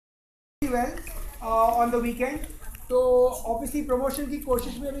well on the weekend. तो obviously promotion की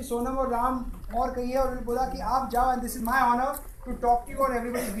कोशिश में अभी सोनम और राम और कही है और उन्होंने बोला कि आप जाओ and this is my honor to talk to you on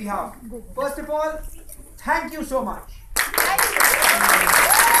everybody's behalf. First of all, thank you so much.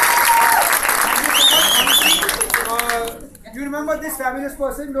 You remember this fabulous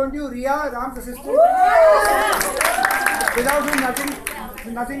person, don't you? Rhea, Ram's assistant. Without whom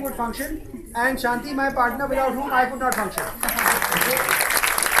nothing would function. And Shanti, my partner, without whom I could not function. Okay?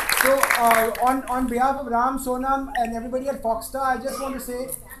 So, on behalf of Ram, Sonam, and everybody at Foxstar, I just want to say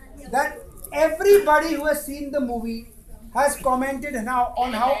that everybody who has seen the movie has commented now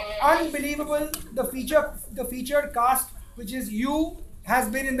on how unbelievable the featured cast, which is you, has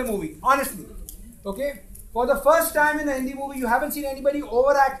been in the movie. Honestly, okay. For the first time in a Hindi movie, you haven't seen anybody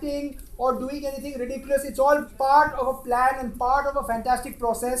overacting or doing anything ridiculous. It's all part of a plan and part of a fantastic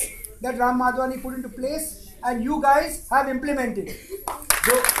process that Ram Madhvani put into place, and you guys have implemented.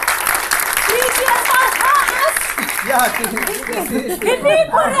 So, yeah.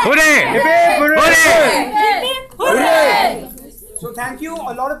 So thank you.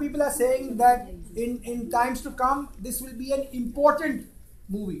 A lot of people are saying that in times to come, this will be an important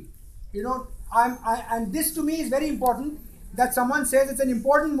movie. You know, and this to me is very important, that someone says it's an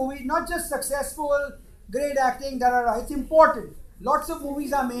important movie, not just successful, great acting, it's important. Lots of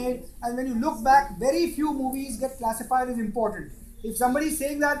movies are made, and when you look back, very few movies get classified as important. If somebody is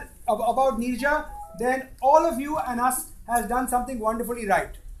saying that about Neerja, then all of you and us has done something wonderfully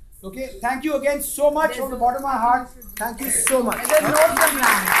right. Okay, thank you again so much from the bottom of my heart. Thank you so much.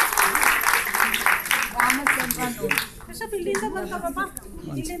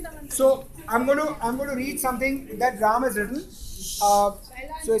 So I'm going to read something that Ram has written. So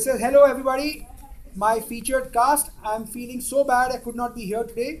it says, "Hello everybody, my featured cast. I'm feeling so bad I could not be here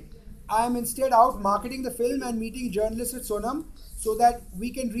today. I am instead out marketing the film and meeting journalists with Sonam so that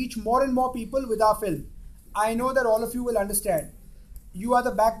we can reach more and more people with our film. I know that all of you will understand. You are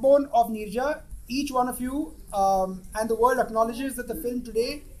the backbone of Neerja, each one of you, and the world acknowledges that the film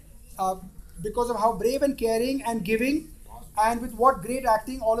today, because of how brave and caring and giving, and with what great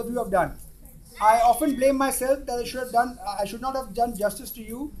acting all of you have done. I often blame myself that I should not have done justice to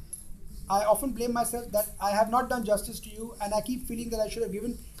you. I often blame myself that I have not done justice to you, and I keep feeling that I should have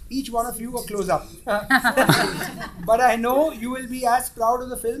given each one of you a close-up. But I know you will be as proud of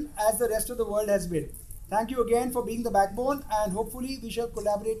the film as the rest of the world has been. Thank you again for being the backbone, and hopefully we shall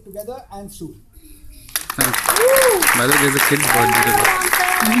collaborate together and soon." By the way, there's a kid's birthday.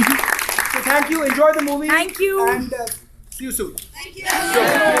 So thank you, enjoy the movie. Thank you. And see you soon. Thank you.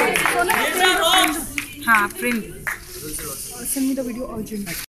 Friend. Send me the video urgent.